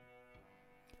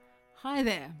Hi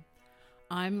there,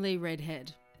 I'm Lee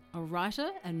Redhead, a writer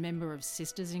and member of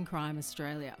Sisters in Crime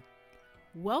Australia.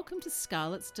 Welcome to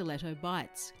Scarlet Stiletto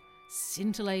Bites,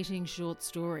 scintillating short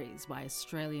stories by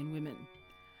Australian women.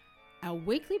 Our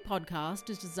weekly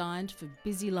podcast is designed for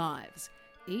busy lives.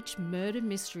 Each murder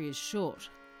mystery is short,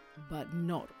 but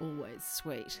not always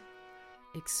sweet.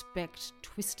 Expect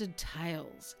twisted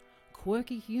tales,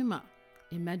 quirky humour,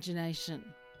 imagination,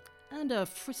 and a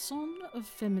frisson of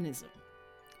feminism.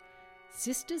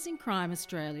 Sisters in Crime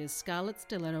Australia's Scarlet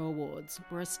Stiletto Awards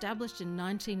were established in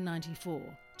 1994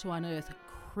 to unearth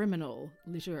criminal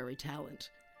literary talent.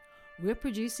 We're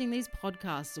producing these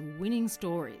podcasts of winning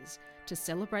stories to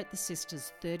celebrate the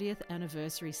Sisters' 30th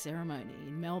anniversary ceremony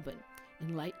in Melbourne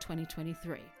in late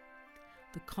 2023.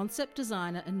 The concept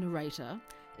designer and narrator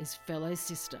is fellow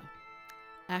sister,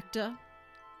 actor,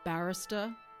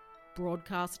 barrister,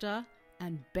 broadcaster,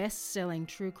 and best-selling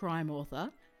true crime author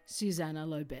Susanna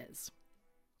Lobez.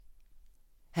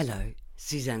 Hello,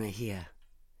 Susanna here.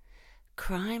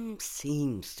 Crime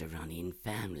seems to run in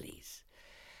families.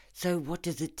 So what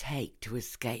does it take to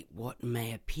escape what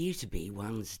may appear to be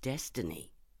one's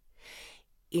destiny?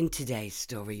 In today's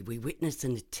story, we witness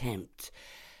an attempt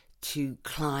to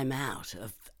climb out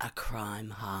of a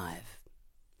crime hive.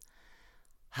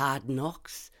 Hard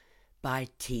Knox by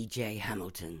T.J.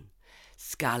 Hamilton.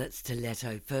 Scarlet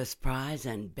Stiletto First Prize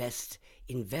and Best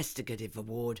Investigative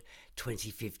Award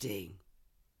 2015.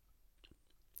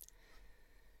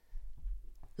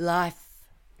 Life,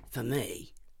 for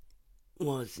me,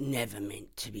 was never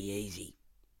meant to be easy.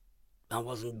 I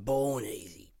wasn't born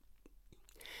easy.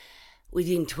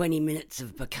 Within 20 minutes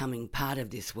of becoming part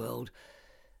of this world,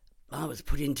 I was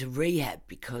put into rehab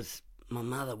because my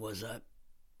mother was a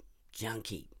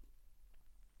junkie.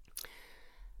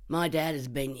 My dad has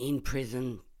been in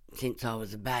prison since I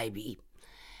was a baby,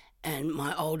 and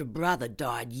my older brother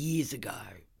died years ago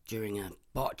during a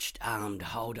botched armed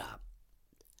hold-up.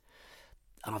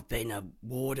 I've been a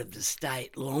ward of the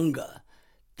state longer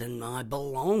than I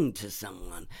belong to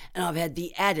someone, and I've had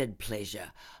the added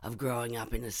pleasure of growing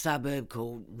up in a suburb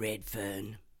called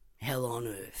Redfern, hell on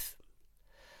earth.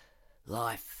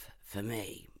 Life, for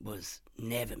me, was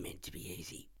never meant to be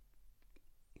easy.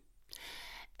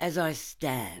 As I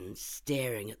stand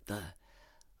staring at the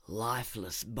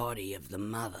lifeless body of the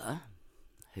mother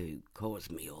who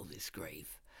caused me all this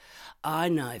grief, I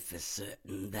know for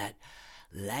certain that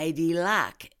Lady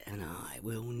Luck and I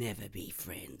will never be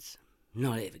friends,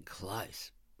 not even close.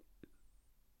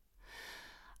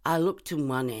 I look to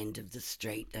one end of the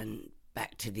street and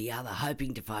back to the other,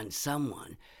 hoping to find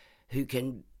someone who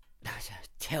can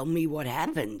tell me what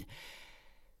happened.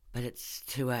 But it's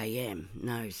 2 a.m.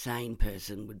 No sane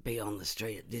person would be on the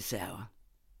street at this hour.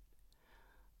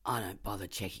 I don't bother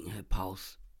checking her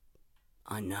pulse.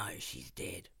 I know she's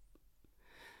dead.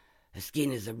 Her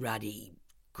skin is a ruddy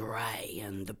grey,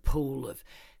 and the pool of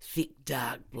thick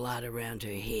dark blood around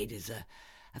her head is a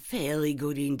fairly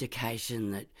good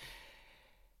indication that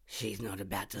she's not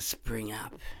about to spring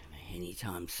up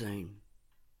anytime soon.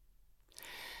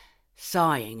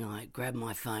 Sighing, I grab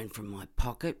my phone from my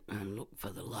pocket and look for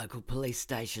the local police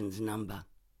station's number.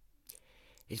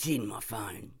 It's in my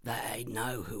phone. They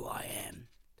know who I am.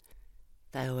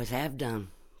 They always have done,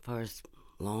 for as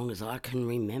long as I can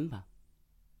remember.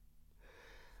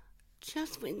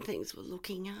 Just when things were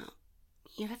looking up,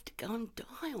 you have to go and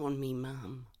die on me,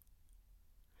 Mum.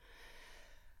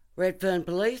 Redfern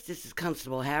Police, this is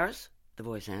Constable Harris, the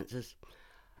voice answers.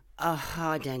 Oh,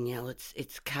 hi Danielle,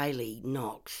 it's Kaylee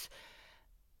Knox.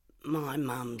 My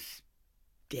mum's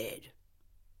dead.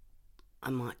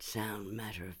 I might sound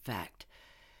matter-of-fact,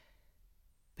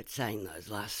 but saying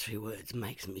those last 3 words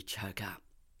makes me choke up.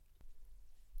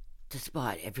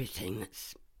 Despite everything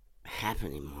that's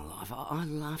happened in my life, I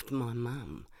loved my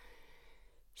mum.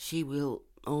 She will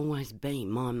always be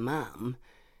my mum,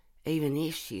 even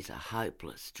if she's a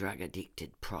hopeless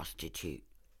drug-addicted prostitute.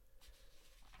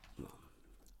 Well,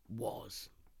 was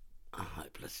a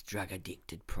hopeless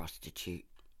drug-addicted prostitute.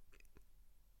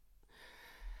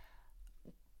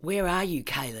 Where are you,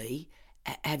 Kaylee?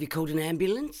 Have you called an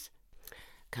ambulance?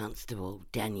 Constable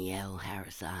Danielle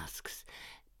Harris asks,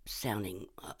 sounding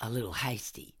a little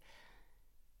hasty.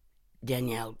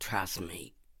 Danielle, trust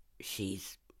me,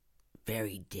 she's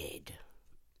very dead.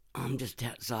 I'm just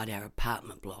outside our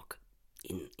apartment block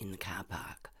in the car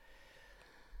park.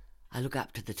 I look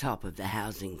up to the top of the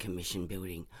Housing Commission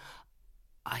building.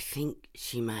 I think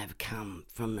she may have come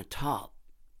from the top,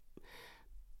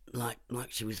 like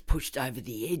she was pushed over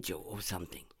the edge or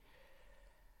something.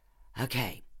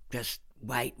 Okay, just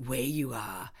wait where you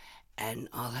are and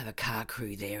I'll have a car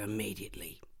crew there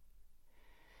immediately.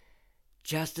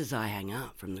 Just as I hang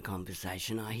up from the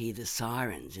conversation, I hear the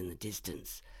sirens in the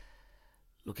distance.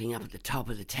 Looking up at the top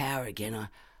of the tower again, I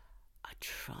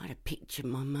try to picture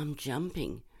my mum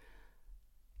jumping.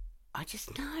 I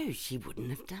just know she wouldn't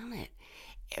have done it.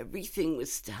 Everything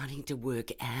was starting to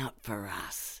work out for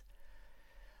us.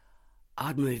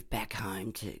 I'd moved back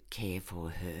home to care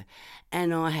for her,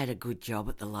 and I had a good job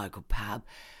at the local pub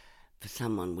for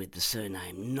someone with the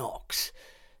surname Knox.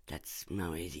 That's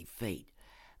no easy feat.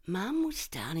 Mum was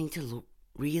starting to look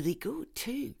really good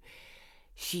too.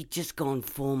 She'd just gone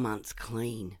 4 months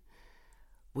clean.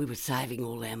 We were saving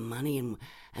all our money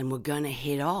and were going to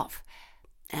head off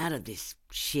out of this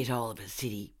shithole of a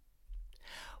city.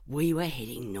 We were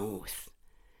heading north.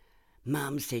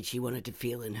 Mum said she wanted to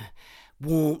feel in her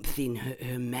warmth in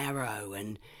her marrow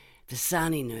and the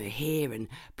sun in her hair and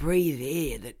breathe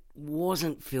air that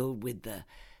wasn't filled with the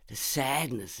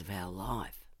sadness of our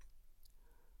life.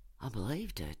 I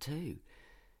believed her too.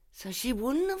 So she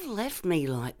wouldn't have left me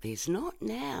like this, not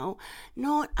now,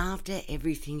 not after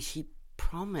everything she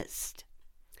promised.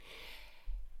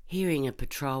 Hearing a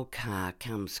patrol car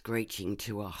come screeching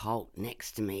to a halt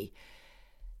next to me,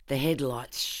 the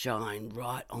headlights shine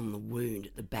right on the wound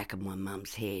at the back of my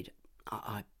mum's head.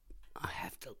 I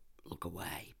have to look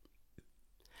away.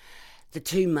 The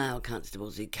 2 male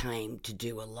constables who came to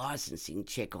do a licensing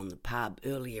check on the pub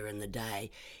earlier in the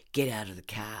day get out of the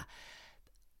car.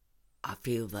 I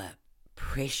feel the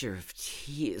pressure of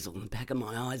tears on the back of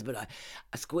my eyes, but I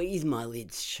squeeze my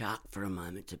lids shut for a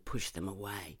moment to push them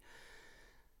away.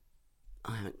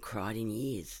 I haven't cried in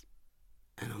years,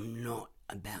 and I'm not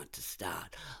about to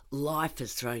start. Life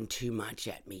has thrown too much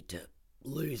at me to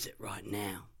lose it right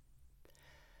now.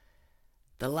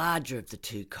 The larger of the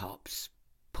 2 cops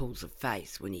pulls a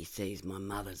face when he sees my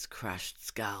mother's crushed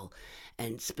skull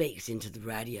and speaks into the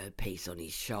radio piece on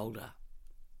his shoulder.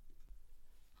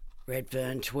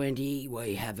 Redfern 20,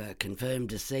 we have a confirmed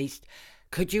deceased.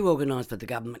 Could you organise for the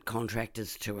government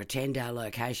contractors to attend our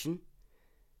location?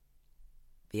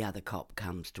 The other cop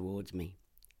comes towards me.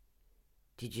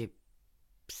 Did you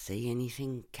see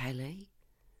anything, Kaylee?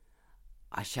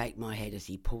 I shake my head as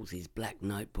he pulls his black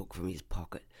notebook from his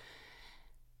pocket.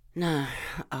 No,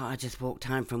 I just walked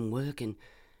home from work and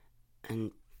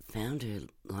found her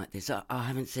like this. I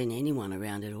haven't seen anyone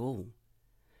around at all.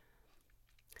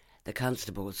 The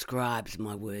constable scribes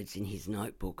my words in his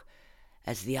notebook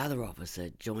as the other officer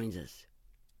joins us.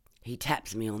 He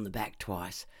taps me on the back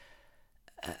twice,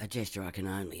 a gesture I can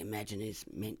only imagine is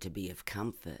meant to be of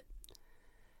comfort.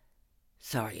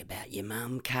 Sorry about your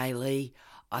mum, Kaylee.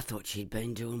 I thought she'd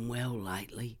been doing well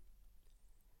lately.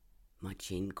 My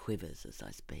chin quivers as I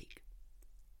speak.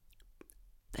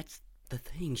 That's the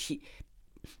thing.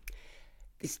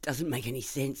 This doesn't make any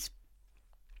sense.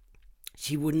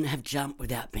 She wouldn't have jumped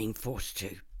without being forced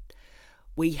to.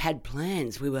 We had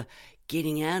plans. We were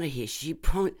getting out of here. She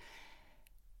promised...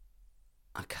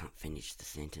 I can't finish the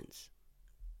sentence.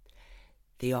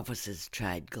 The officers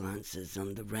trade glances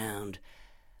on the round,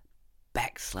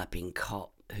 backslapping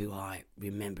cop, who I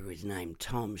remember his name,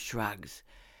 Tom, shrugs.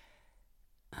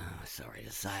 Sorry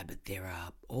to say, but there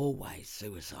are always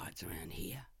suicides around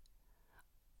here.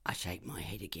 I shake my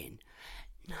head again.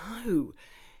 No,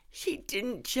 she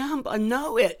didn't jump. I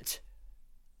know it.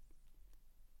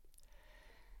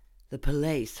 The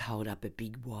police hold up a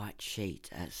big white sheet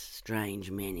as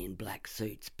strange men in black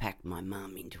suits pack my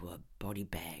mum into a body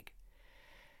bag.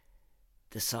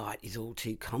 The sight is all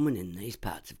too common in these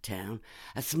parts of town.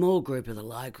 A small group of the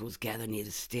locals gather near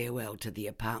the stairwell to the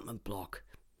apartment block.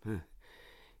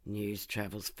 News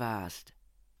travels fast.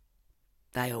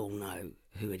 They all know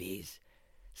who it is.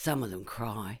 Some of them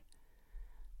cry.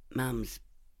 Mum's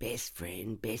best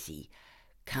friend, Bessie,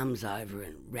 comes over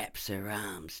and wraps her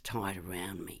arms tight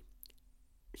around me.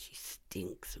 She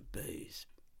stinks of booze.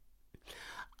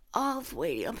 Oh,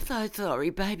 sweetie, I'm so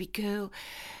sorry, baby girl.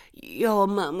 Your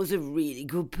mum was a really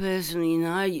good person, you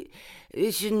know.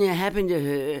 It shouldn't have happened to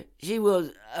her. She was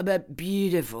a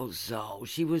beautiful soul.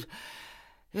 She was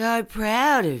so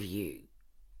proud of you,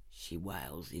 she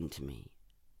wails into me.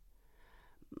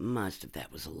 Most of that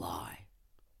was a lie.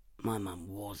 My mum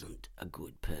wasn't a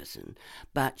good person,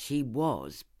 but she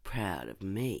was proud of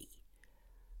me.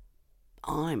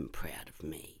 I'm proud of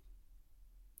me.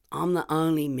 I'm the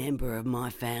only member of my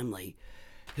family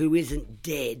who isn't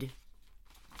dead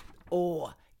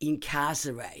or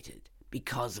incarcerated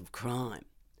because of crime.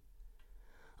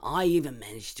 I even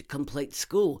managed to complete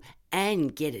school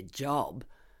and get a job,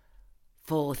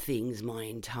 4 things my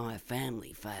entire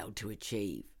family failed to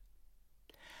achieve.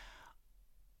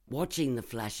 Watching the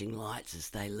flashing lights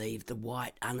as they leave the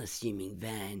white, unassuming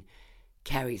van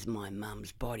carries my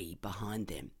mum's body behind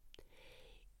them.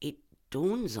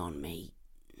 dawns on me,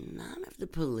 none of the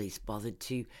police bothered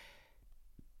to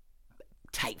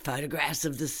take photographs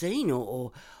of the scene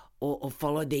or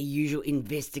follow their usual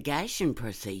investigation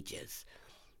procedures.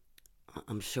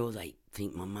 I'm sure they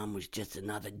think my mum was just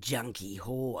another junkie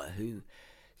whore who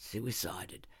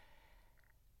suicided.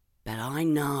 But I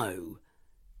know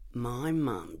my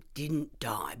mum didn't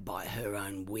die by her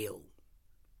own will.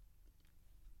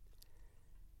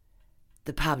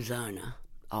 The pub's owner,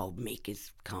 old Mick,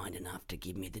 is kind enough to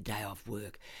give me the day off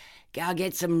work. "Go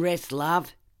get some rest,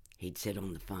 love," he'd said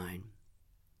on the phone.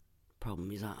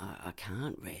 Problem is, I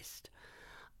can't rest.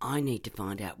 I need to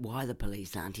find out why the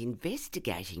police aren't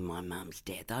investigating my mum's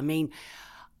death. I mean,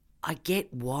 I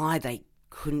get why they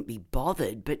couldn't be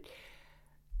bothered, but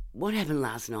what happened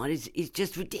last night is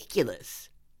just ridiculous.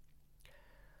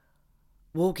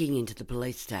 Walking into the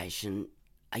police station,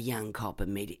 a young cop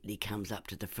immediately comes up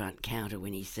to the front counter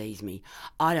when he sees me.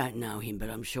 I don't know him, but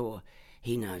I'm sure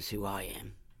he knows who I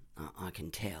am. I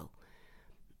can tell.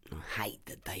 I hate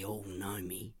that they all know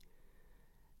me.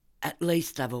 At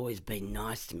least they've always been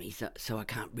nice to me, so I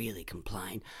can't really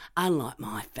complain. Unlike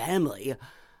my family,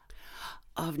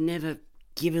 I've never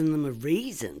given them a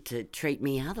reason to treat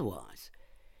me otherwise.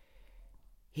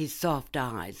 His soft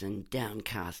eyes and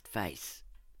downcast face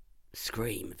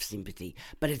scream of sympathy,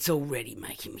 but it's already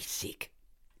making me sick.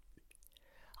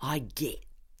 I get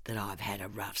that I've had a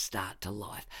rough start to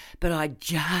life, but I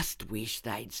just wish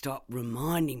they'd stop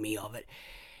reminding me of it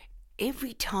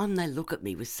every time they look at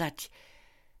me with such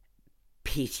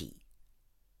pity.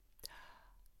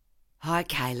 "Hi,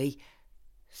 Kaylee.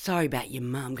 Sorry about your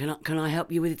mum. Can I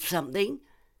help you with something?"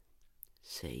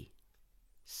 See?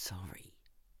 Sorry.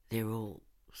 They're all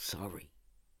sorry.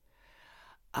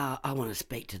 "I want to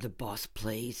speak to the boss,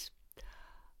 please."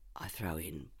 I throw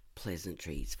in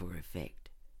pleasantries for effect.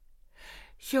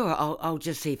 "Sure, I'll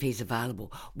just see if he's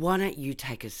available. Why don't you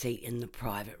take a seat in the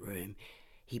private room?"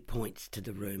 He points to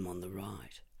the room on the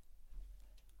right.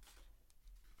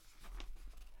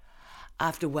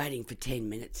 After waiting for 10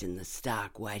 minutes in the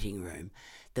stark waiting room,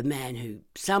 the man who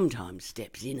sometimes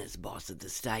steps in as boss of the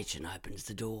station opens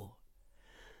the door.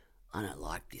 I don't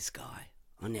like this guy.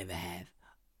 I never have.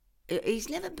 He's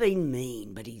never been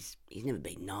mean, but he's never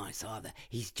been nice either.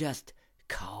 He's just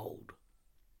cold.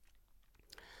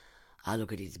 I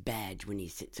look at his badge when he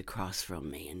sits across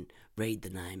from me and read the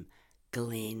name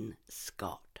Glenn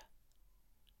Scott.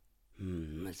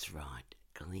 That's right,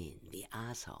 Glenn, the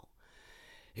arsehole.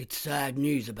 "It's sad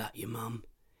news about your mum.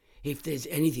 If there's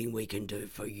anything we can do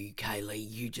for you, Kaylee,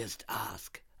 you just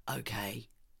ask, okay?"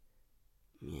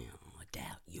 Yeah, I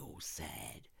doubt you're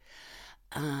sad.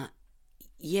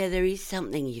 Yeah, there is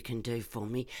something you can do for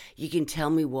me. You can tell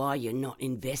me why you're not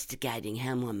investigating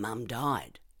how my mum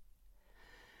died."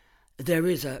 "There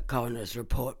is a coroner's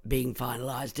report being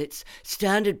finalised. It's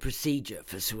standard procedure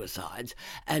for suicides,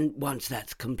 and once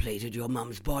that's completed, your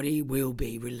mum's body will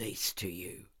be released to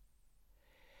you."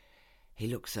 He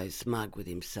looks so smug with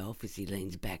himself as he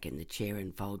leans back in the chair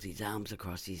and folds his arms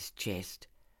across his chest.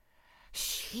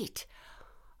 Shit,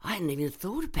 I hadn't even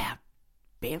thought about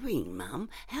burying Mum.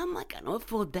 How am I going to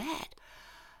afford that?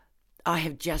 I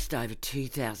have just over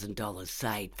 $2,000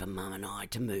 saved for Mum and I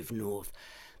to move north,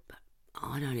 but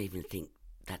I don't even think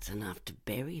that's enough to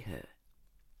bury her.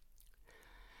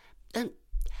 And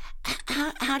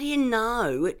how do you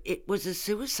know it was a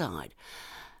suicide?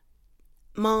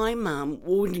 My mum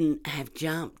wouldn't have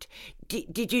jumped.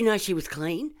 Did you know she was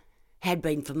clean? Had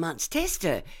been for months. Test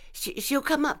her. She'll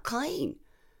come up clean.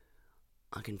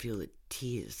 I can feel the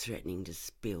tears threatening to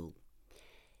spill.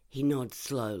 He nods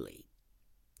slowly,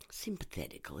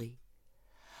 sympathetically.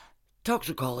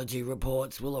 Toxicology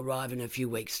reports will arrive in a few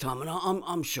weeks' time, and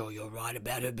I'm sure you're right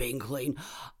about her being clean.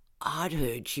 I'd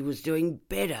heard she was doing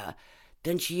better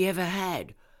than she ever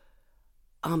had.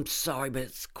 I'm sorry, but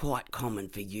it's quite common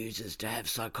for users to have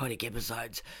psychotic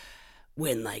episodes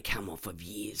when they come off of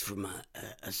years from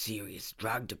a serious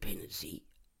drug dependency.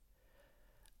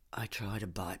 I try to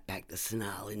bite back the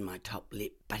snarl in my top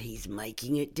lip, but he's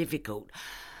making it difficult.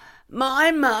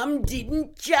 My mum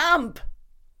didn't jump,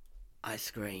 I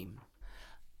scream.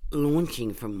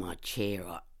 Launching from my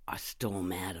chair, I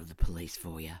storm out of the police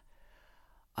foyer.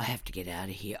 I have to get out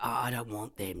of here. I don't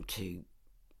want them to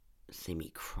see me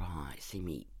cry, see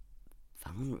me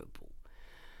vulnerable.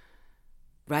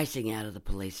 Racing out of the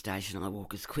police station, I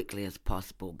walk as quickly as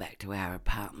possible back to our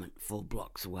apartment 4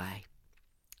 blocks away.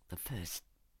 The first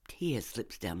tear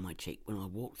slips down my cheek when I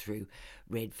walk through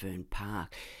Redfern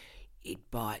Park.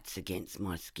 It bites against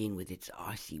my skin with its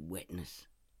icy wetness.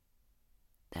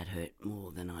 That hurt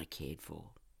more than I cared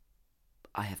for.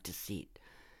 I have to sit.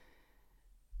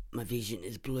 My vision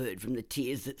is blurred from the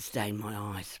tears that stain my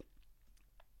eyes.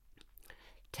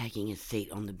 Taking a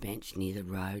seat on the bench near the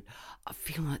road, I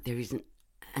feel like there isn't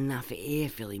enough air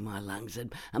filling my lungs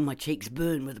and my cheeks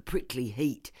burn with a prickly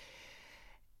heat.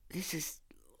 This is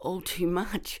all too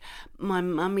much. My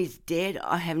mum is dead.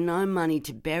 I have no money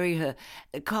to bury her.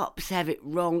 The cops have it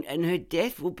wrong and her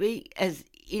death will be as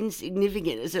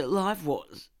insignificant as her life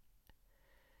was.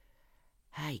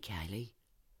 Hey, Kaylee.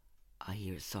 I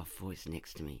hear a soft voice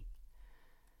next to me.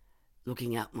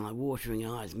 Looking up, my watering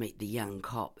eyes meet the young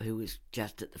cop who was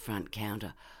just at the front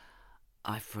counter.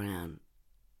 I frown.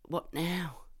 What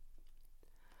now?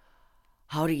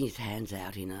 Holding his hands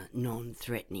out in a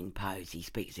non-threatening pose, he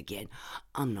speaks again.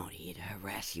 I'm not here to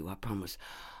harass you, I promise.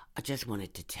 I just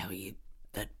wanted to tell you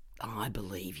that I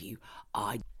believe you.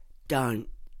 I don't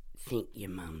think your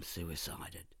mum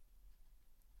suicided.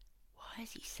 Why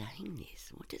is he saying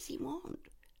this? What does he want?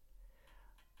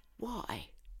 Why?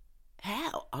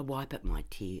 How? I wipe at my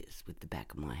tears with the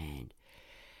back of my hand.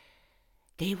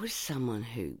 There was someone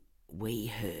who we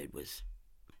heard was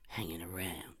hanging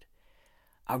around.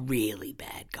 A really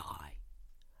bad guy.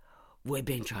 We've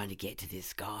been trying to get to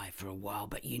this guy for a while,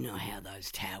 but you know how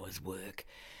those towers work.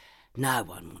 No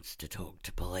one wants to talk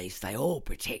to police. They all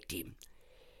protect him.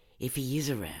 If he is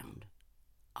around,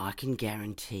 I can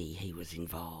guarantee he was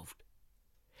involved.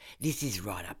 This is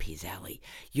right up his alley.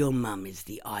 Your mum is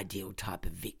the ideal type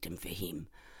of victim for him.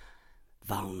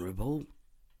 Vulnerable,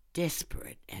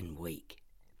 desperate and weak.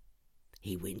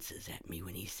 He winces at me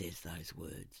when he says those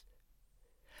words.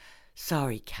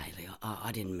 Sorry, Kaylee,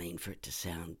 I didn't mean for it to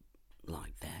sound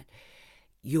like that.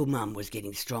 Your mum was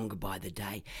getting stronger by the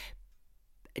day.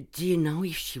 Do you know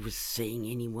if she was seeing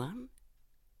anyone?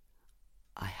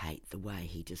 I hate the way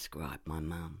he described my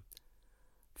mum.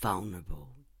 Vulnerable,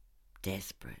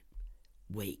 desperate,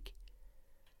 weak.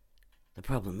 The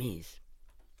problem is,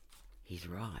 he's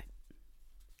right.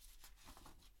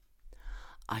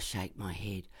 I shake my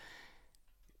head.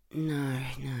 No.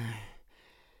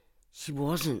 She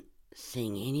wasn't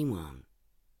seeing anyone.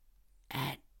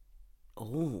 At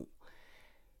all.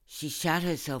 She shut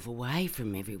herself away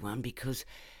from everyone because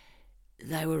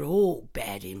they were all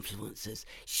bad influences.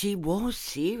 She was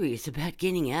serious about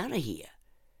getting out of here.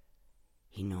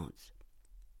 He nods.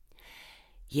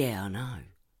 Yeah, I know.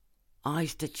 I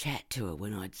used to chat to her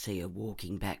when I'd see her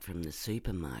walking back from the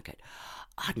supermarket.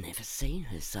 I'd never seen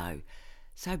her so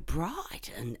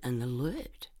bright and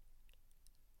alert.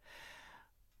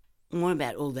 What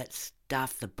about all that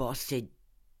stuff the boss said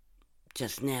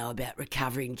just now about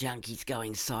recovering junkies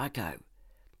going psycho?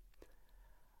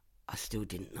 I still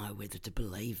didn't know whether to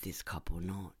believe this cop or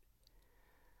not.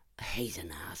 He's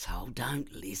an asshole.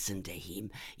 Don't listen to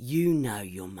him. You know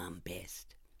your mum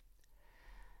best.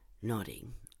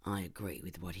 Nodding, I agree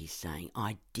with what he's saying.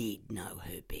 I did know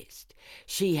her best.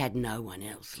 She had no one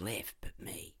else left but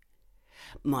me.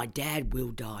 My dad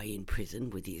will die in prison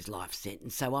with his life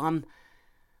sentence, so I'm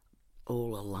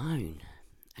all alone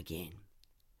again.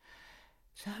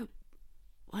 So,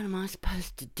 what am I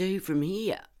supposed to do from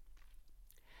here?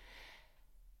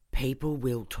 People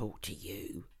will talk to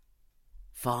you.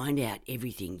 Find out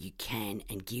everything you can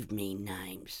and give me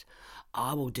names.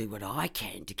 I will do what I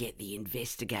can to get the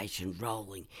investigation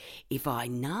rolling. If I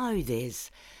know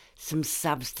there's some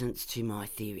substance to my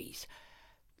theories.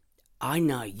 I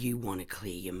know you want to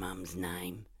clear your mum's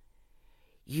name.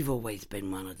 You've always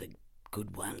been one of the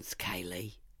good ones,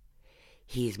 Kaylee.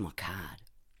 Here's my card.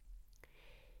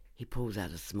 He pulls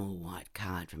out a small white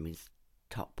card from his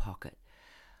top pocket.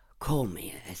 Call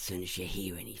me as soon as you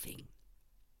hear anything.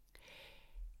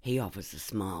 He offers a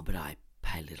smile, but I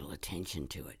pay little attention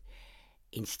to it.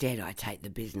 Instead, I take the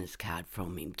business card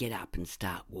from him, get up and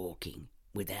start walking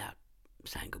without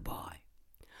saying goodbye.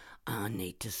 I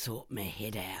need to sort my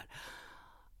head out.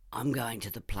 I'm going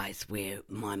to the place where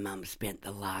my mum spent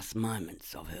the last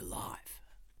moments of her life.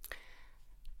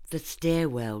 The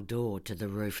stairwell door to the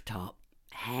rooftop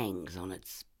hangs on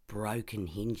its broken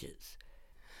hinges.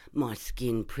 My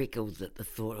skin prickles at the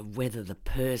thought of whether the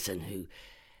person who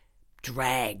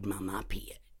dragged Mum up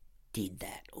here did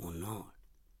that or not.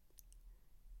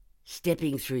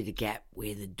 Stepping through the gap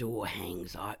where the door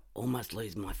hangs, I almost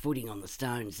lose my footing on the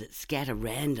stones that scatter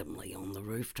randomly on the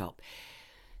rooftop.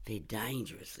 They're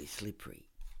dangerously slippery.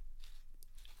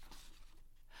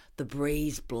 The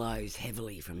breeze blows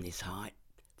heavily from this height,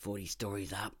 40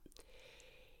 stories up.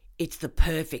 It's the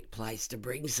perfect place to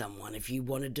bring someone if you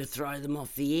wanted to throw them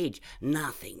off the edge.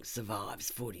 Nothing survives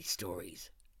 40 stories.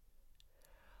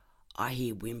 I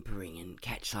hear whimpering and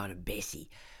catch sight of Bessie,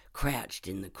 crouched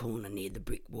in the corner near the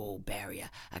brick wall barrier,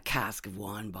 a cask of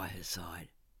wine by her side.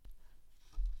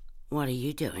 What are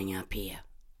you doing up here?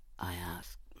 I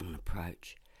ask on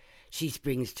approach. She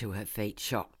springs to her feet,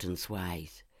 shocked, and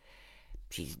sways.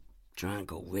 She's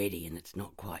drunk already and it's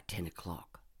not quite 10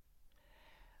 o'clock.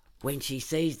 When she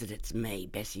sees that it's me,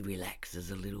 Bessie relaxes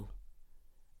a little.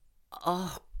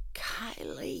 "Oh,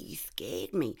 Kaylee, you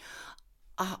scared me.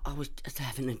 I was just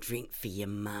having a drink for your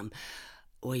mum.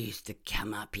 We used to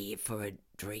come up here for a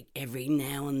drink every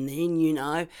now and then, you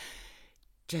know,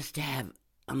 just to have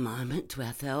a moment to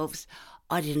ourselves.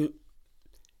 I didn't..."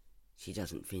 She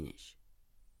doesn't finish.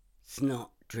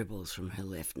 Snot dribbles from her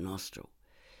left nostril.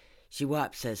 She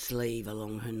wipes her sleeve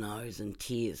along her nose and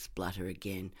tears splutter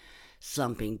again.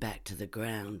 Slumping back to the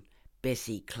ground,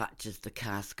 Bessie clutches the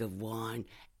cask of wine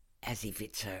as if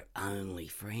it's her only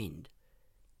friend.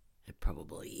 It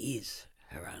probably is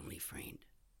her only friend.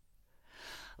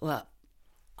 "Well,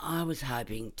 I was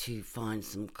hoping to find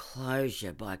some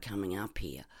closure by coming up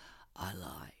here," I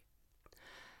lie.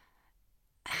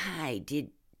 "Hey,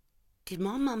 did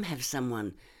my mum have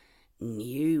someone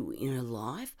new in her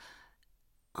life?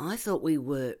 I thought we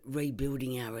were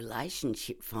rebuilding our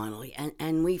relationship finally,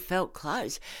 and we felt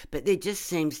close, but there just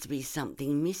seems to be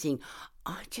something missing.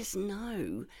 I just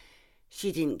know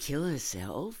she didn't kill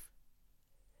herself."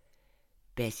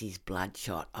 Bessie's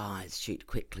bloodshot eyes shoot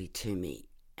quickly to me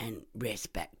and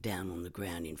rest back down on the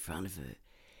ground in front of her.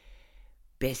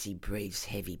 Bessie breathes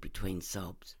heavy between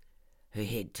sobs. Her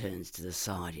head turns to the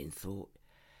side in thought.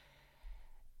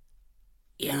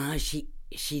 "You know,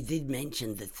 she did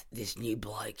mention that this new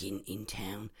bloke in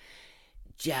town,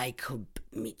 Jacob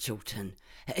Mitchelton.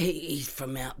 He's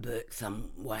from out Burke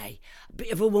some way. A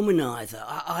bit of a womaniser.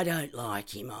 I don't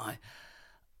like him.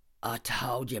 I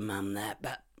told your mum that,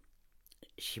 but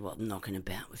she was knocking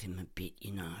about with him a bit,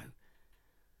 you know."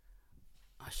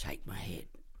 I shake my head.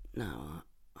 "No,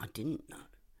 I didn't know."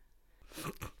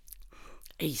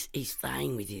 He's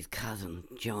staying with his cousin,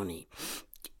 Johnny,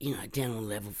 you know, down on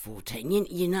level 14.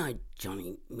 You know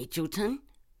Johnny Mitchelton?"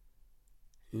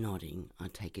 Nodding, I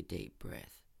take a deep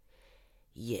breath.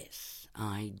 "Yes,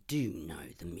 I do know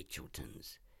the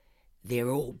Mitcheltons. They're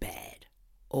all bad,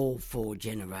 all 4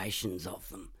 generations of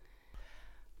them.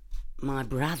 My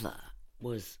brother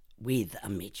was with a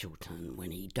Mitchelton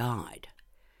when he died.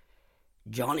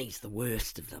 Johnny's the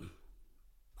worst of them.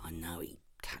 I know he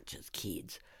touches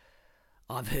kids.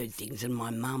 I've heard things and my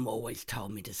mum always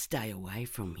told me to stay away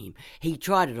from him. He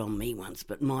tried it on me once,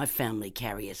 but my family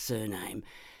carry a surname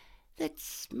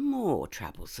that's more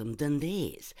troublesome than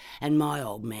theirs, and my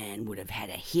old man would have had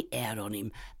a hit out on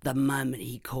him the moment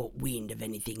he caught wind of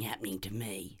anything happening to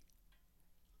me."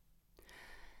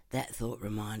 That thought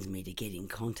reminds me to get in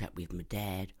contact with my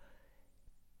dad.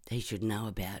 He should know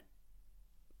about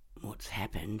what's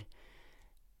happened.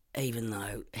 Even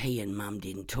though he and Mum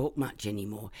didn't talk much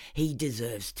anymore, he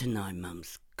deserves to know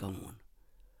Mum's gone.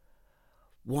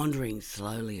 Wandering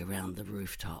slowly around the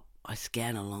rooftop, I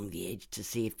scan along the edge to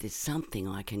see if there's something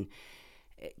I can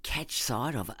catch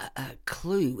sight of, a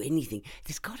clue, anything.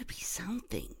 There's got to be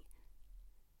something.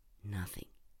 Nothing.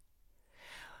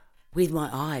 With my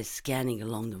eyes scanning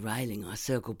along the railing, I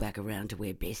circle back around to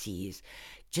where Bessie is.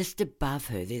 Just above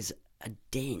her, there's a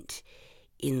dent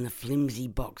in the flimsy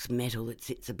box metal that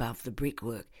sits above the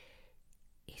brickwork.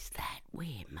 Is that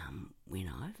where Mum went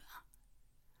over?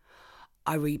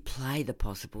 I replay the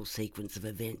possible sequence of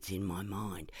events in my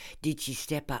mind. Did she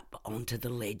step up onto the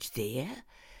ledge there?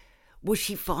 Was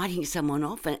she fighting someone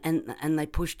off and they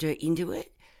pushed her into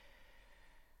it?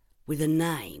 With a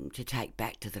name to take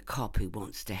back to the cop who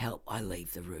wants to help, I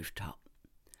leave the rooftop.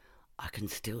 I can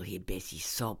still hear Bessie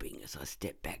sobbing as I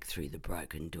step back through the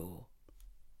broken door.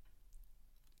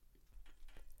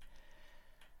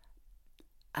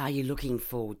 "Are you looking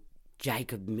for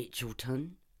Jacob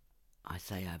Mitchelton?" I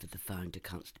say over the phone to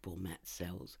Constable Matt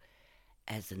Sells,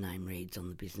 as the name reads on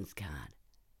the business card.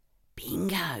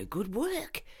 "Bingo! Good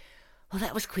work! Well,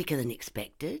 that was quicker than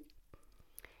expected."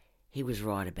 He was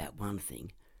right about one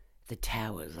thing. The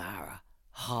towers are a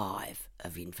hive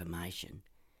of information.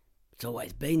 It's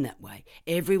always been that way.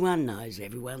 Everyone knows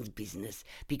everyone's business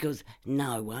because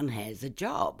no one has a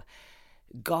job.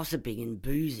 Gossiping and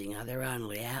boozing are their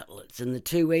only outlets, and the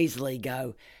two easily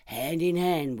go hand in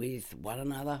hand with one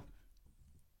another.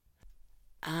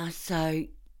 So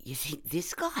you think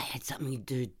this guy had something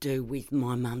to do with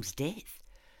my mum's death?"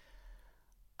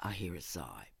 I hear a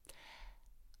sigh.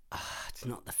 It's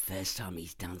not the first time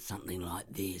he's done something like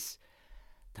this.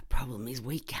 The problem is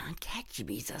we can't catch him.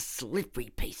 He's a slippery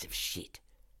piece of shit.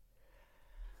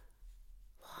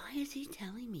 Why is he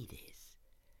telling me this?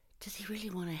 Does he really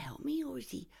want to help me, or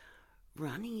is he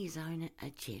running his own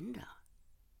agenda?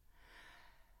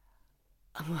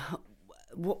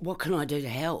 What can I do to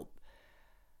help?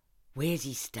 Where's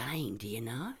he staying, do you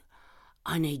know?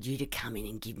 I need you to come in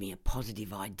and give me a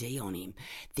positive ID on him.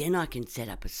 Then I can set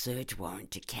up a search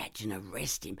warrant to catch and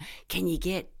arrest him. Can you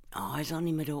get eyes on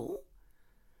him at all?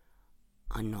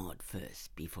 I nod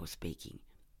first before speaking.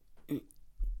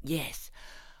 Yes,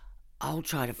 I'll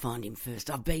try to find him first.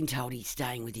 I've been told he's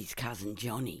staying with his cousin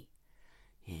Johnny.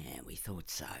 Yeah, we thought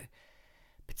so.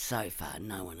 But so far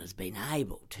no one has been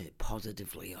able to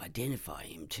positively identify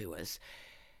him to us.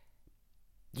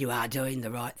 You are doing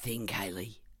the right thing,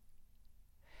 Kaylee.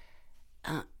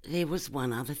 There was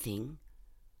one other thing.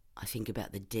 I think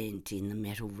about the dent in the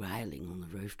metal railing on the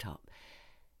rooftop.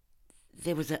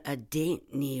 There was a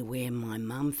dent near where my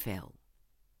mum fell.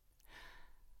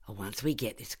 Once we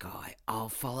get this guy, I'll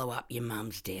follow up your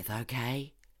mum's death,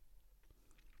 okay?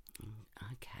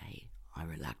 Okay, I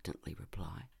reluctantly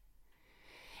reply.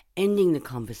 Ending the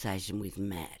conversation with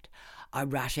Matt, I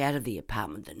rush out of the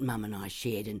apartment that Mum and I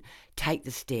shared and take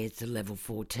the stairs to level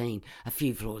 14, a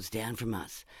few floors down from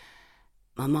us.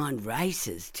 My mind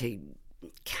races to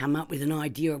come up with an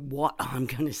idea of what I'm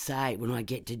going to say when I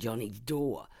get to Johnny's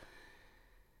door.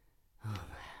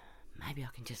 Maybe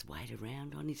I can just wait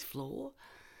around on his floor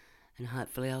and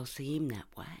hopefully I'll see him that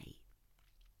way.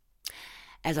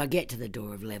 As I get to the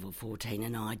door of level 14,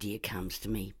 an idea comes to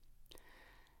me.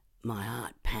 My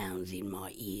heart pounds in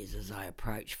my ears as I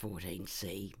approach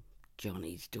 14C,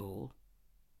 Johnny's door.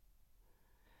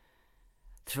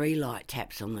 3 light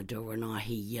taps on the door and I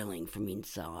hear yelling from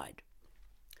inside.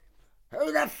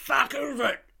 Who the fuck is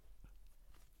it?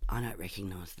 I don't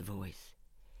recognise the voice.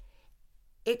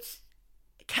 It's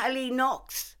Kelly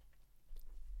Knox.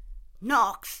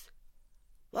 Knox?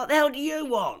 What the hell do you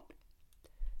want?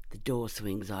 The door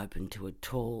swings open to a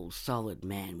tall, solid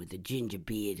man with a ginger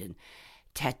beard and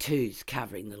tattoos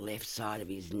covering the left side of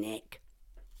his neck.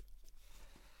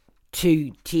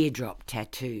 2 teardrop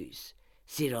tattoos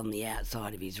sit on the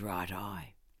outside of his right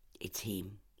eye. It's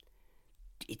him.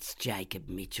 It's Jacob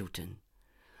Mitchelton.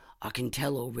 I can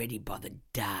tell already by the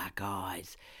dark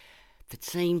eyes that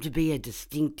seem to be a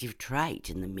distinctive trait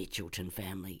in the Mitchelton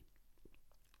family.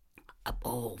 A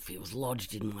ball feels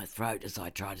lodged in my throat as I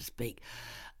try to speak.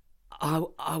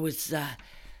 I was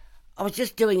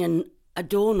just doing a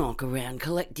door knock around,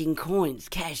 collecting coins,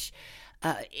 cash,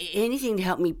 anything to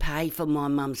help me pay for my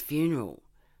mum's funeral.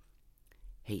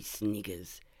 He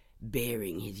sniggers,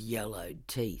 baring his yellowed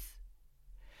teeth.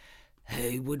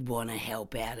 Who would want to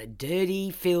help out a dirty,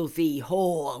 filthy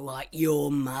whore like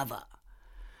your mother?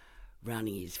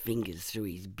 Running his fingers through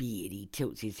his beard, he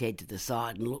tilts his head to the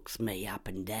side and looks me up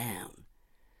and down.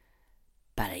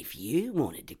 But if you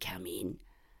wanted to come in,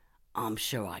 I'm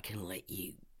sure I can let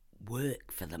you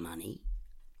work for the money.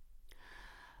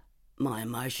 My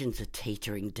emotions are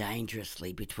teetering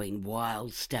dangerously between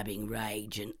wild, stabbing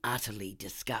rage and utterly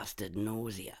disgusted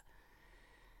nausea.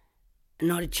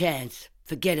 Not a chance.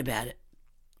 Forget about it.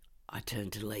 I turn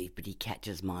to leave, but he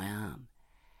catches my arm.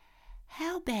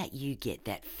 How about you get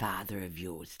that father of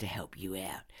yours to help you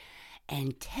out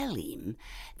and tell him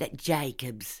that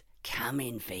Jacob's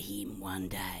coming for him one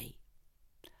day?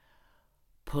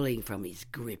 Pulling from his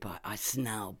grip, I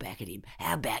snarl back at him.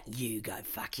 How about you go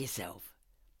fuck yourself?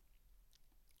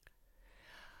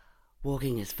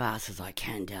 Walking as fast as I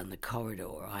can down the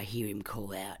corridor, I hear him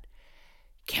call out,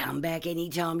 Come back any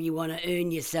time you want to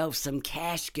earn yourself some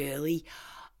cash, girlie.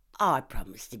 I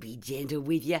promise to be gentle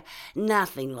with you,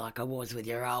 nothing like I was with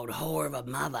your old whore of a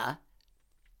mother.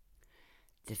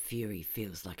 The fury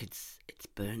feels like it's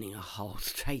burning a hole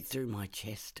straight through my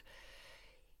chest.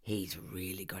 He's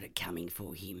really got it coming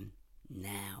for him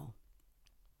now.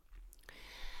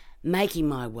 Making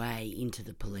my way into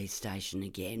the police station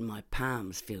again, my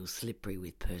palms feel slippery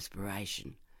with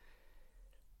perspiration.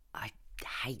 I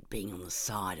hate being on the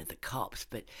side of the cops,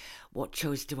 but what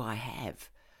choice do I have?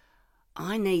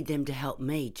 I need them to help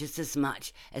me just as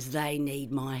much as they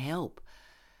need my help.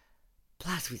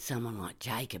 Plus, with someone like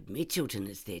Jacob Mitchelton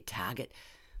as their target,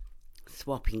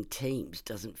 swapping teams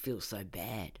doesn't feel so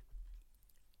bad.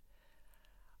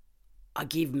 I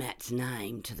give Matt's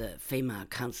name to the female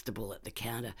constable at the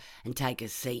counter and take a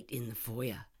seat in the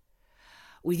foyer.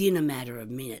 Within a matter of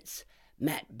minutes,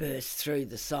 Matt bursts through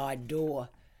the side door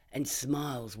and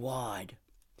smiles wide.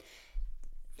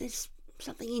 There's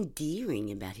something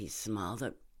endearing about his smile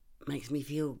that makes me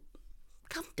feel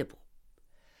comfortable.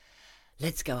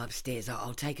 Let's go upstairs.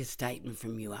 I'll take a statement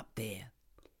from you up there.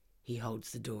 He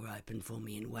holds the door open for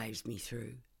me and waves me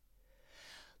through.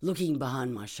 Looking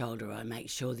behind my shoulder, I make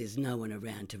sure there's no one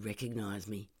around to recognise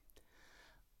me.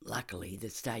 Luckily, the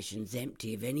station's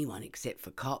empty of anyone except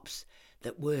for cops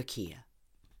that work here.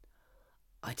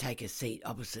 I take a seat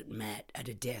opposite Matt at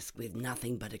a desk with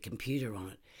nothing but a computer on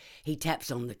it. He taps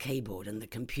on the keyboard and the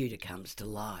computer comes to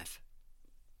life.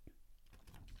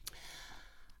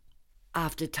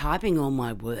 After typing all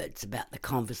my words about the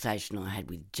conversation I had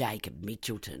with Jacob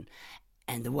Mitchelton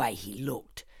and the way he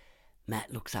looked,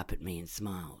 Matt looks up at me and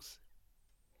smiles.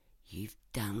 You've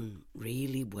done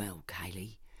really well,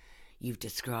 Kaylee. You've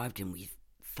described him with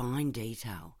fine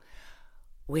detail.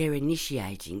 We're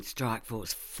initiating Strike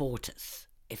Force Fortis,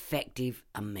 effective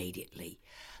immediately.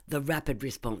 The rapid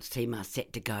response team are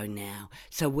set to go now,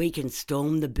 so we can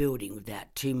storm the building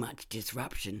without too much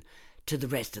disruption to the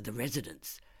rest of the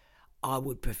residents. I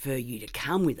would prefer you to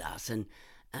come with us and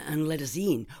let us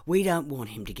in. We don't want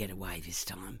him to get away this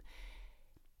time.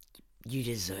 You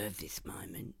deserve this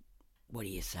moment. What do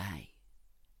you say?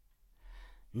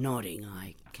 Nodding,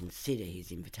 I consider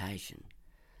his invitation.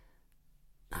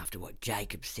 After what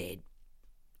Jacob said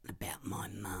about my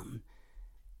mum,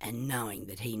 and knowing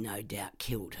that he no doubt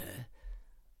killed her,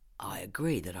 I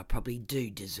agree that I probably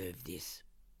do deserve this.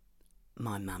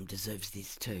 My mum deserves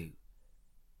this too.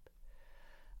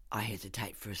 I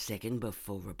hesitate for a second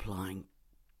before replying,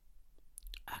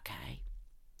 okay.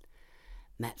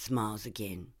 Matt smiles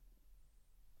again.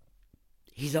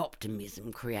 His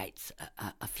optimism creates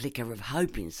a flicker of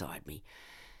hope inside me.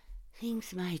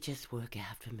 Things may just work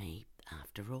out for me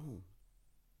after all.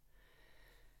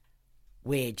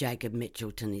 Where Jacob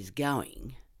Mitchelton is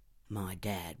going, my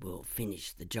dad will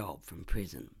finish the job from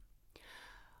prison.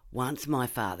 Once my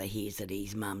father hears that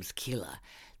he's mum's killer,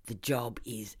 the job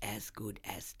is as good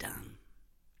as done.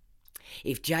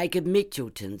 If Jacob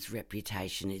Mitchelton's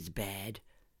reputation is bad,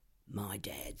 my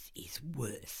dad's is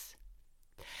worse.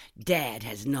 Dad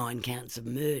has 9 counts of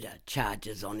murder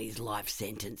charges on his life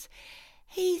sentence.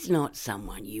 He's not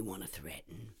someone you want to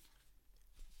threaten.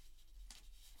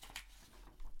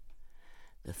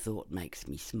 The thought makes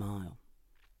me smile.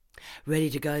 Ready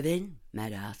to go then?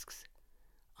 Matt asks.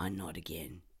 I nod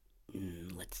again.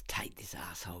 Let's take this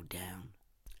asshole down.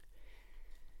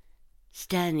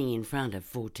 Standing in front of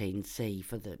 14C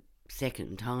for the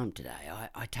second time today,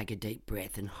 I take a deep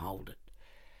breath and hold it.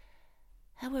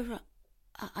 However,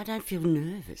 I don't feel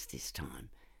nervous this time.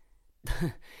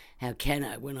 How can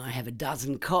I when I have a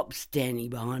dozen cops standing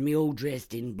behind me, all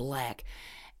dressed in black,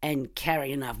 and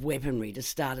carry enough weaponry to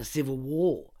start a civil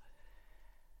war?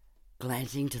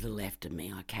 Glancing to the left of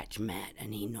me, I catch Matt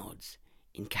and he nods,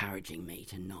 encouraging me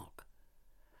to knock.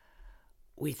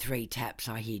 With 3 taps,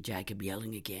 I hear Jacob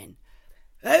yelling again.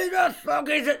 Who the fuck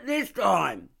is it this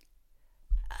time?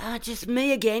 Just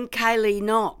me again, Kaylee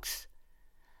Knox.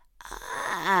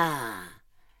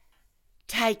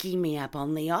 Taking me up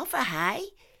on the offer, hey?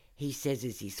 He says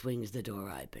as he swings the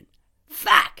door open.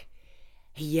 Fuck!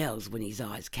 He yells when his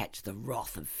eyes catch the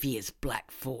wrath of fierce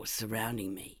black force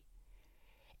surrounding me.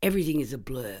 Everything is a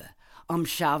blur. I'm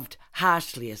shoved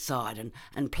harshly aside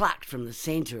and plucked from the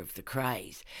centre of the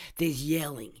craze. There's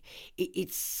yelling.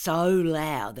 It's so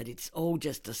loud that it's all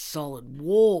just a solid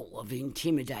wall of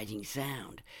intimidating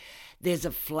sound. There's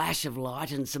a flash of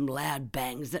light and some loud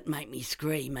bangs that make me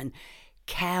scream and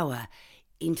cower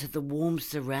into the warm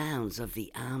surrounds of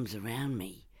the arms around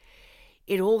me.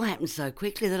 It all happens so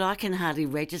quickly that I can hardly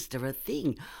register a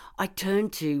thing. I turn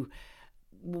to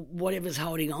whatever's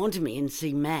holding on to me and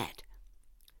see Matt.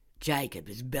 Jacob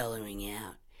is bellowing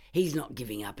out. He's not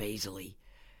giving up easily.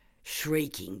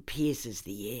 Shrieking pierces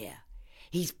the air.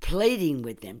 He's pleading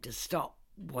with them to stop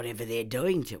whatever they're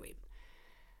doing to him.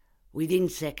 Within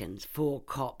seconds, 4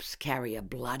 cops carry a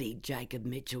bloody Jacob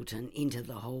Mitchelton into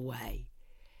the hallway.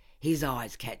 His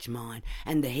eyes catch mine,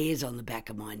 and the hairs on the back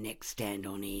of my neck stand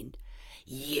on end.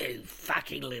 You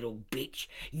fucking little bitch,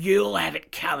 you'll have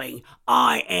it coming.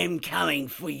 I am coming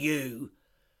for you.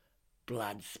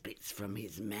 Blood spits from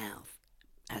his mouth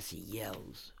as he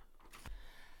yells.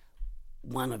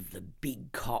 One of the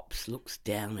big cops looks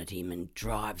down at him and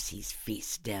drives his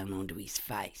fist down onto his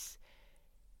face.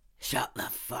 Shut the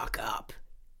fuck up,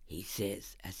 he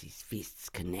says as his fists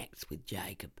connects with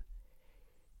Jacob.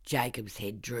 Jacob's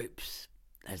head droops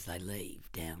as they leave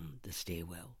down the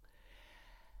stairwell.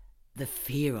 The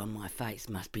fear on my face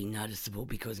must be noticeable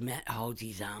because Matt holds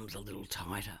his arms a little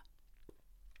tighter.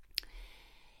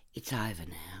 It's over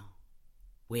now.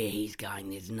 Where he's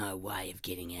going, there's no way of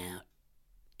getting out,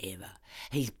 ever.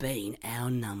 He's been our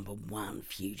number 1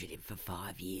 fugitive for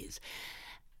 5 years.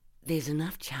 There's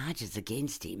enough charges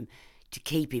against him to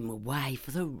keep him away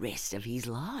for the rest of his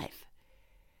life.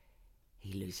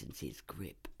 He loosens his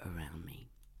grip around me.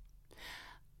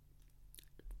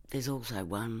 There's also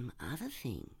one other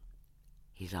thing.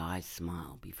 His eyes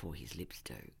smile before his lips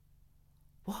do.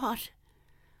 What?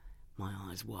 My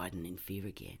eyes widen in fear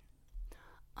again.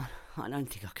 I don't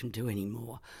think I can do any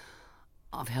more.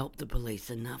 I've helped the police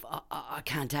enough. I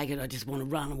can't take it. I just want to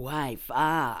run away,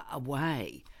 far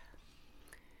away.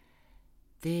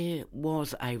 There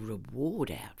was a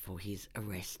reward out for his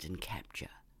arrest and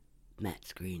capture.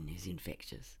 Matt's grin is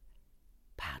infectious.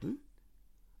 Pardon?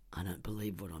 I don't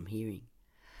believe what I'm hearing.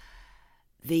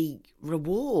 The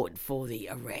reward for the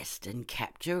arrest and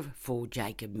capture for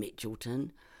Jacob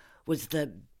Mitchelton was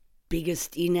the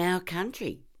biggest in our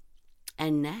country.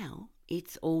 And now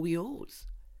it's all yours.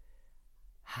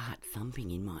 Heart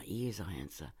thumping in my ears, I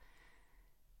answer.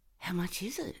 How much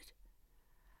is it?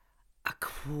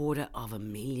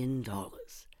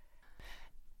 $250,000.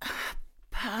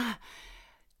 Pa,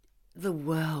 the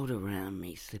world around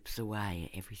me slips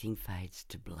away. Everything fades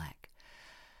to black.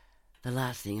 The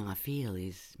last thing I feel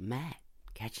is Matt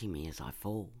catching me as I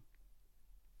fall.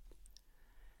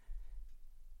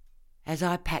 As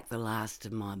I pack the last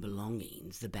of my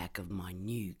belongings, the back of my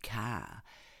new car,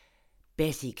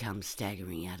 Bessie comes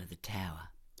staggering out of the tower.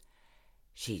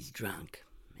 She's drunk,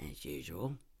 as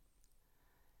usual.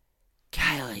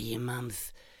 Kayla, your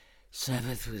mum's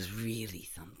service was really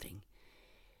something.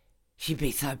 She'd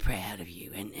be so proud of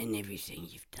you and everything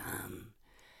you've done.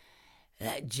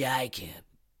 That Jacob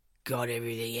got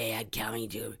everything he had coming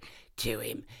to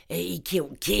him. He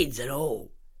killed kids and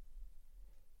all.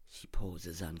 She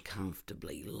pauses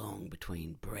uncomfortably long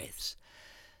between breaths.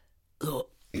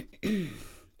 Look,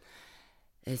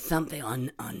 there's something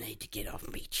I need to get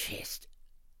off my chest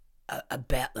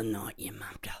about the night your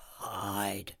mum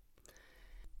died.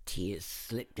 Tears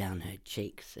slip down her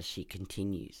cheeks as she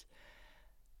continues.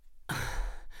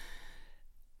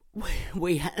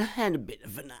 We had a bit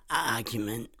of an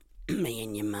argument, me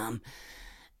and your mum,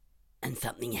 and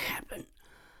something happened.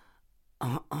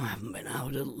 I haven't been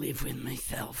able to live with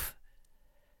myself.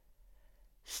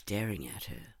 Staring at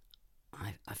her,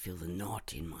 I feel the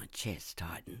knot in my chest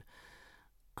tighten.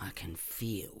 I can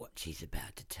feel what she's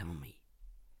about to tell me.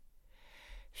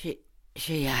 She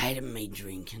hated me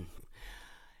drinking.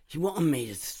 She wanted me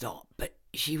to stop, but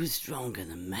she was stronger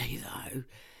than me, though.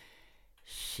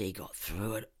 She got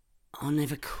through it. I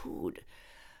never could.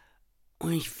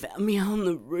 When she found me on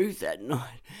the roof that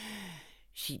night,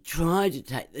 she tried to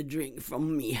take the drink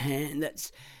from me hand.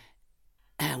 That's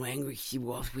how angry she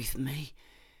was with me.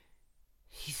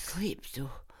 She slipped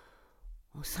or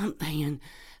something and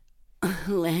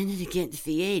landed against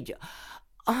the edge.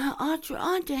 I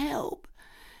tried to help.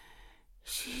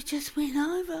 She just went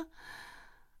over.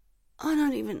 I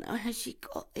don't even know how she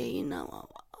got there,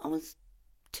 I was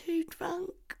too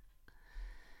drunk.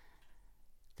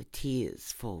 The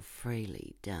tears fall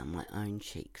freely down my own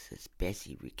cheeks as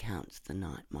Bessie recounts the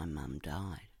night my mum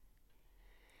died.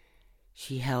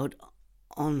 She held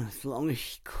on as long as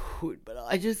she could, but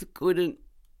I just couldn't.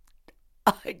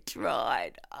 I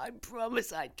tried. I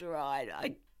promise I tried.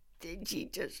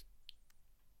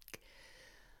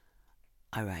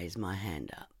 I raise my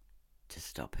hand up to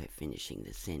stop her finishing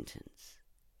the sentence.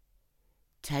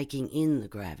 Taking in the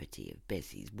gravity of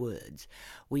Bessie's words,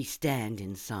 we stand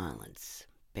in silence,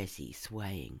 Bessie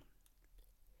swaying.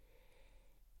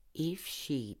 If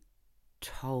she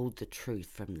told the truth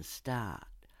from the start,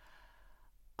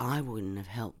 I wouldn't have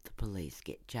helped the police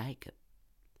get Jacob.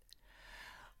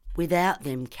 Without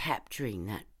them capturing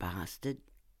that bastard,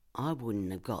 I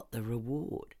wouldn't have got the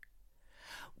reward.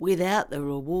 Without the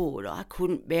reward, I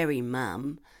couldn't bury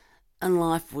Mum, and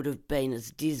life would have been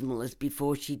as dismal as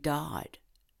before she died.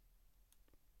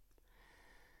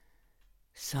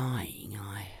 Sighing,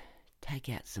 I take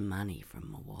out some money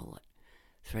from my wallet,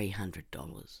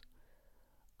 $300.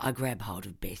 I grab hold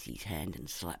of Bessie's hand and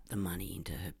slap the money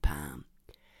into her palm.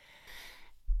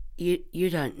 You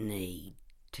don't need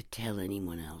to tell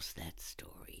anyone else that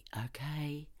story,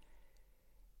 okay?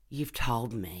 You've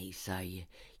told me, so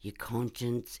your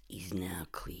conscience is now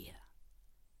clear.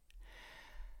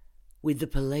 With the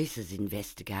police's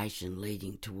investigation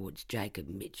leading towards Jacob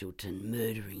Mitchelton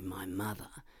murdering my mother,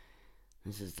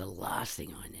 this is the last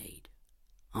thing I need.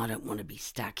 I don't want to be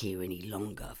stuck here any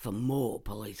longer for more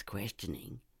police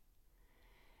questioning.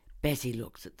 Bessie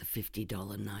looks at the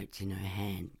 $50 notes in her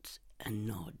hands and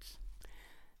nods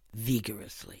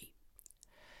vigorously.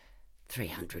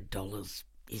 $300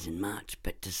 isn't much,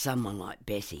 but to someone like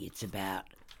Bessie, it's about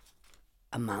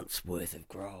a month's worth of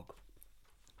grog.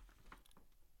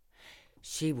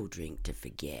 She will drink to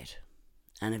forget,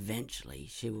 and eventually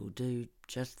she will do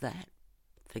just that,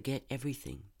 forget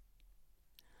everything.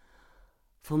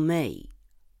 For me,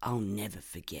 I'll never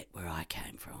forget where I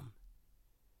came from,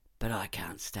 but I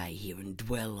can't stay here and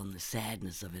dwell on the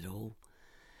sadness of it all.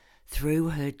 Through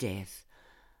her death,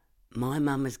 My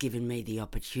mum has given me the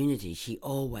opportunity she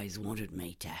always wanted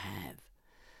me to have.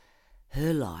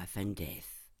 Her life and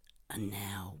death are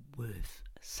now worth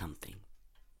something.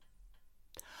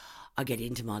 I get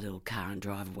into my little car and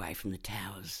drive away from the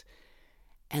towers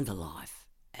and the life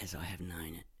as I have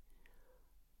known it.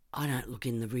 I don't look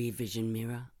in the rear vision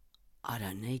mirror. I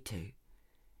don't need to.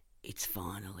 It's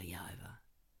finally over.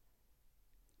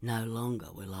 No longer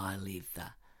will I live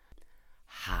the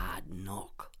hard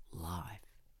knock life.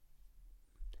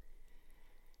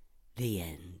 The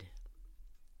end.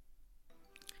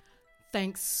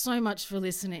 Thanks so much for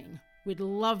listening. We'd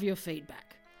love your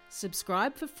feedback.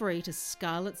 Subscribe for free to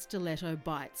Scarlet Stiletto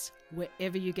Bites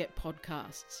wherever you get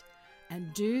podcasts.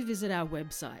 And do visit our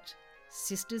website,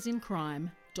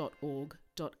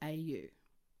 sistersincrime.org.au.